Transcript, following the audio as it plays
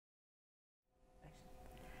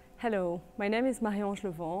Hello, my name is Marie-Ange.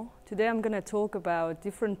 Today I'm going to talk about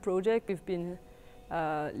different projects we've been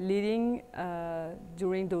leading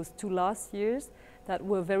during those 2 last years that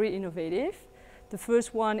were very innovative. The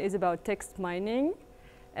first one is about text mining,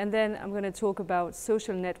 and then I'm going to talk about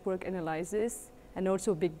social network analysis and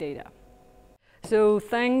also big data. So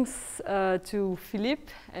thanks to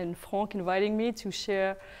Philippe and Franck inviting me to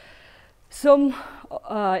share some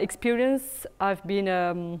experience I've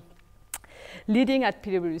been leading at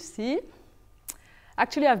PwC.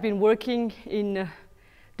 Actually, I've been working in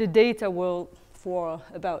the data world for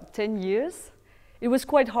about 10 years. It was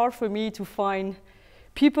quite hard for me to find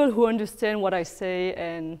people who understand what I say,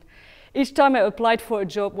 and each time I applied for a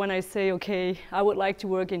job, when I say, okay, I would like to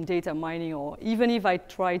work in data mining, or even if I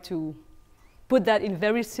try to put that in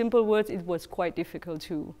very simple words, it was quite difficult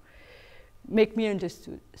to make me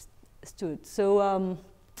understood. So,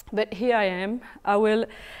 but here I am. I will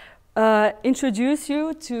introduce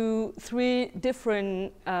you to 3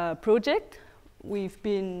 different projects we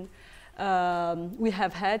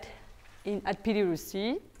have had at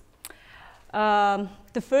PwC.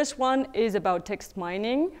 The first one is about text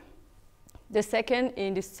mining. The second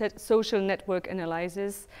in the social network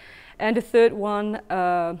analysis, and the third one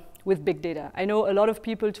with big data. I know a lot of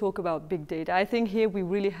people talk about big data. I think here we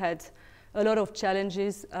really had a lot of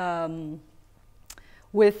challenges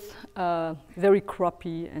with very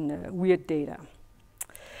crappy and weird data.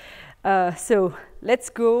 So let's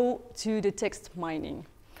go to the text mining.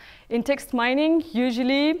 In text mining,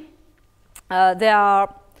 usually there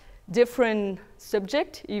are different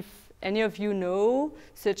subjects, if any of you know,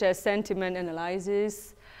 such as sentiment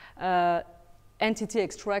analysis, entity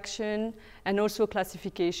extraction, and also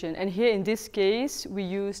classification. And here in this case, we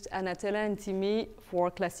used Anatella and Timi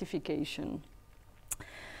for classification.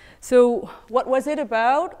 So what was it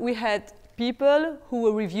about? We had people who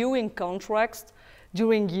were reviewing contracts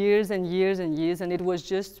during years and years and years, and it was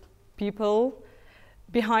just people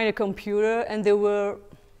behind a computer, and they were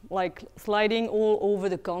like sliding all over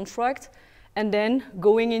the contract and then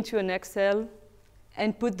going into an Excel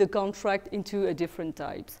and put the contract into a different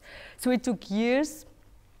types. So it took years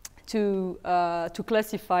to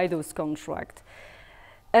classify those contracts.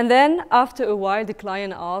 And then after a while, the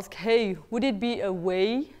client asked, hey, would it be a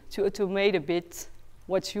way to automate a bit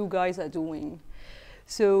what you guys are doing?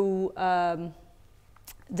 So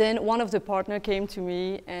then one of the partners came to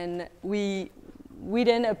me, and we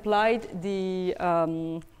then applied the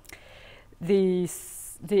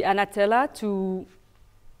Anatella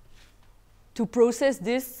to process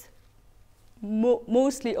this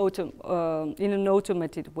mostly in an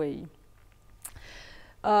automated way.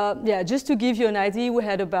 Yeah, just to give you an idea, we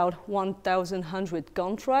had about 1,100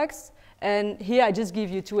 contracts. And here I just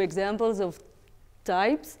give you 2 examples of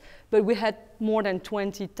types, but we had more than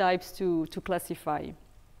 20 types to classify.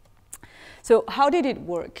 So how did it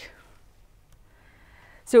work?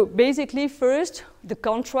 So basically, first, the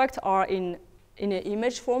contracts are in an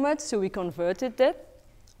image format, so we converted them.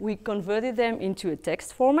 We converted them into a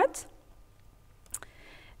text format.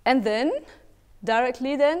 And then,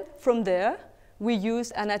 directly then, from there, we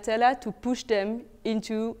used Anatella to push them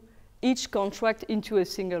into each contract into a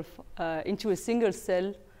single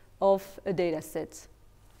cell of a data set.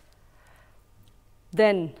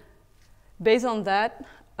 Then, based on that,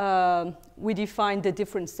 we defined the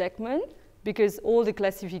different segments, because all the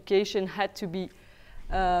classification had to be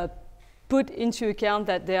put into account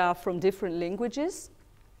that they are from different languages.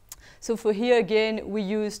 So for here again, we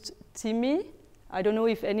used Timi. I don't know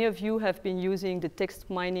if any of you have been using the text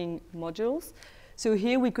mining modules. So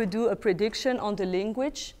here we could do a prediction on the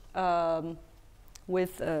language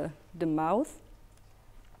with the mouth.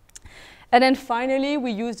 And then finally,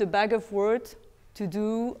 we used a bag of words to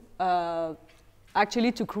do,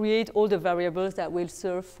 actually to create all the variables that will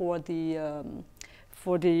serve for the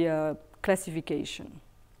classification.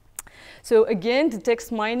 So again, the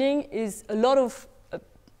text mining is a lot of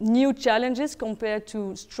new challenges compared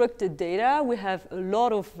to structured data. We have a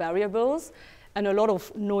lot of variables and a lot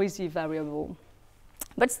of noisy variables.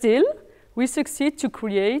 But still, we succeed to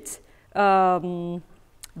create the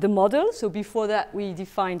model. So before that, we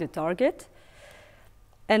define the target.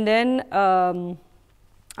 And then I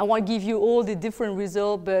won't give you all the different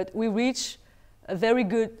results, but we reach a very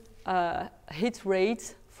good hit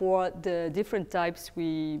rate for the different types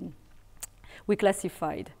we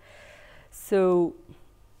classified. So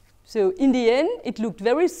in the end, it looked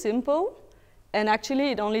very simple, and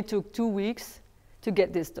actually it only took 2 weeks to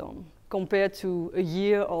get this done, compared to a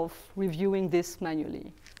year of reviewing this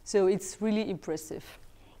manually. So it's really impressive.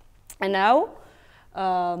 And now,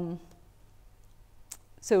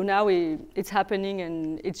 so now it's happening,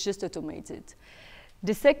 and it's just automated.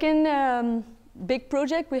 The second big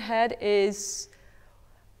project we had is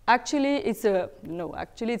actually it's an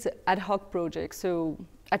ad hoc project. So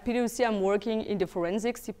at PwC I'm working in the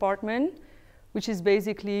forensics department, which is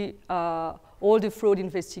basically all the fraud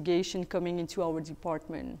investigation coming into our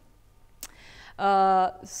department.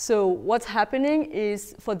 So what's happening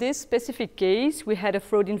is, for this specific case, we had a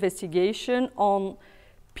fraud investigation on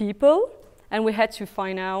people, and we had to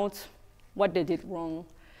find out what they did wrong.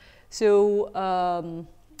 So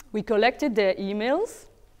we collected their emails,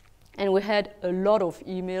 and we had a lot of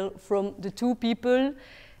email from the two people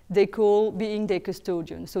they call being their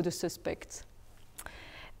custodian, so the suspects.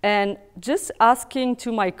 And just asking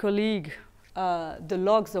to my colleague the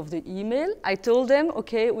logs of the email, I told them,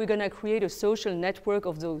 okay, we're gonna create a social network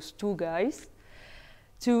of those two guys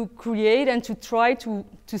to create and to try to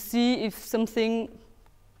see if something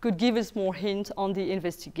could give us more hint on the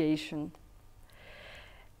investigation.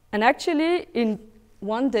 And actually, in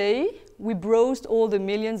one day, we browsed all the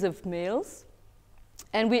millions of mails,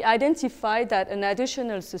 and we identified that an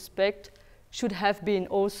additional suspect should have been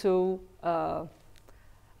also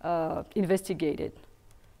investigated.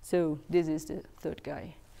 So this is the third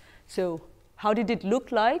guy. So how did it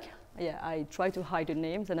look like? Yeah, I tried to hide the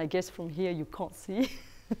names, and I guess from here you can't see.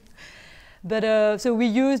 But so we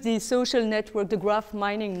used the social network, the graph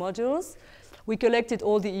mining modules. We collected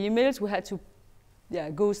all the emails. We had to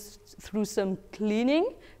go through some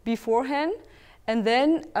cleaning beforehand. And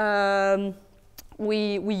then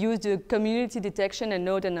we used the community detection and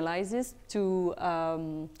node analysis to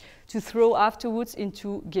throw afterwards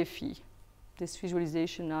into Gephi. This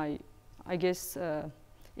visualization, I guess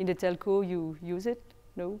in the telco you use it?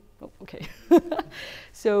 No? Oh, okay.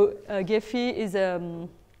 So Gephi is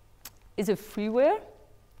a freeware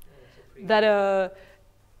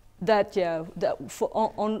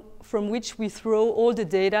from which we throw all the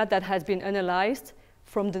data that has been analyzed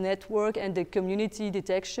from the network and the community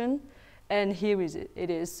detection. And here it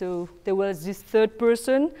is. So there was this third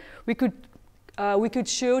person. We could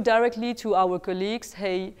show directly to our colleagues,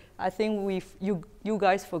 hey, I think you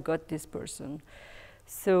guys forgot this person.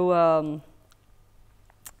 So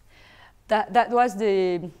that was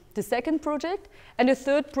the second project. And the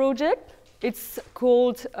third project, it's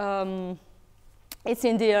called, it's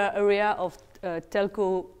in the area of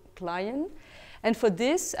telco client. And for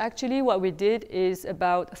this, actually, what we did is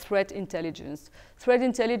about threat intelligence. Threat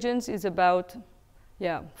intelligence is about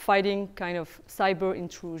fighting kind of cyber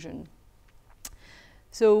intrusion.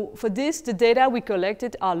 So for this, the data we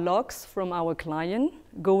collected are logs from our client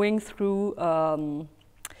going through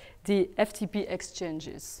the FTP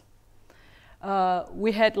exchanges.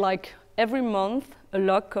 We had like every month a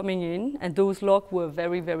log coming in, and those logs were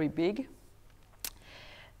very, very big.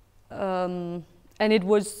 And it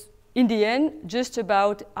was, in the end, just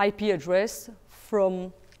about IP address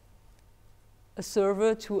from a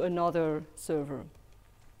server to another server.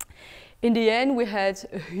 In the end, we had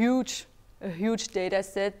a huge data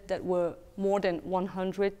set that were more than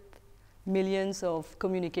 100 millions of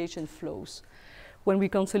communication flows when we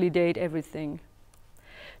consolidate everything.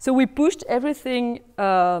 So we pushed everything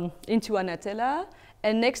into Anatella,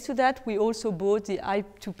 and next to that we also bought the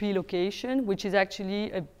I2P location, which is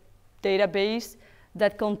actually a database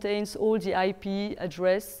that contains all the IP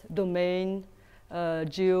address, domain,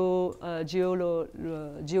 geo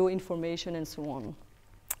information, and so on.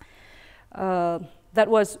 That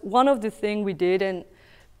was one of the things we did, and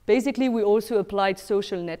basically we also applied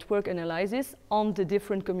social network analysis on the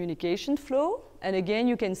different communication flow. And again,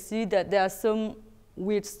 you can see that there are some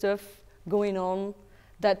weird stuff going on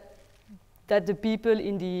that the people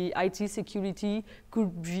in the IT security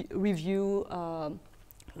could review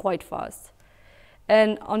quite fast.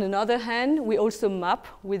 And on another hand, we also map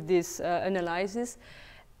with this analysis,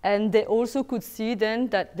 and they also could see then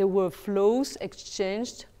that there were flows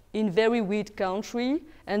exchanged in very weird country,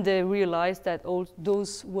 and they realized that all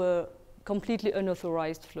those were completely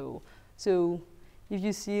unauthorized flow. So if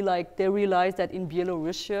you see, like, they realized that in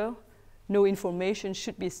Belarus, no information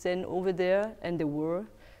should be sent over there, and they were.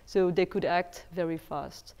 So they could act very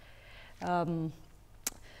fast.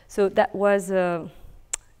 So that was the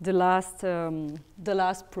last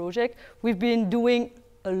project. We've been doing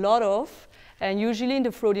a lot of, and usually in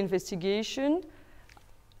the fraud investigation,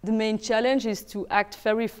 the main challenge is to act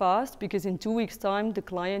very fast, because in 2 weeks' time, the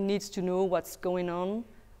client needs to know what's going on,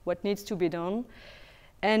 what needs to be done.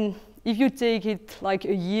 And if you take it like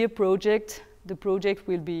a year project, the project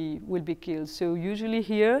will be killed. So usually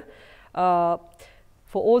here, for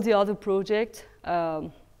all the other projects,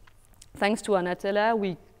 thanks to Anatella,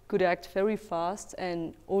 we could act very fast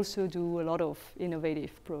and also do a lot of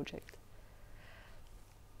innovative projects.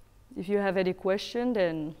 if you have any question,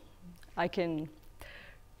 then I can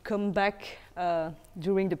come back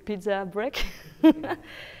during the pizza break.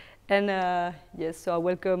 And yes, so I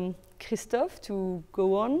welcome Christophe to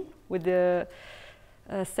go on with the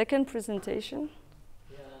second presentation.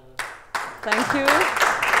 Yeah. Thank you.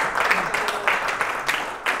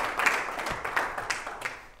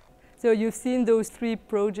 So you've seen those 3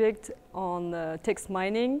 projects on text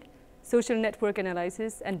mining, social network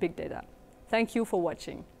analysis, and big data. Thank you for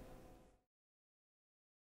watching.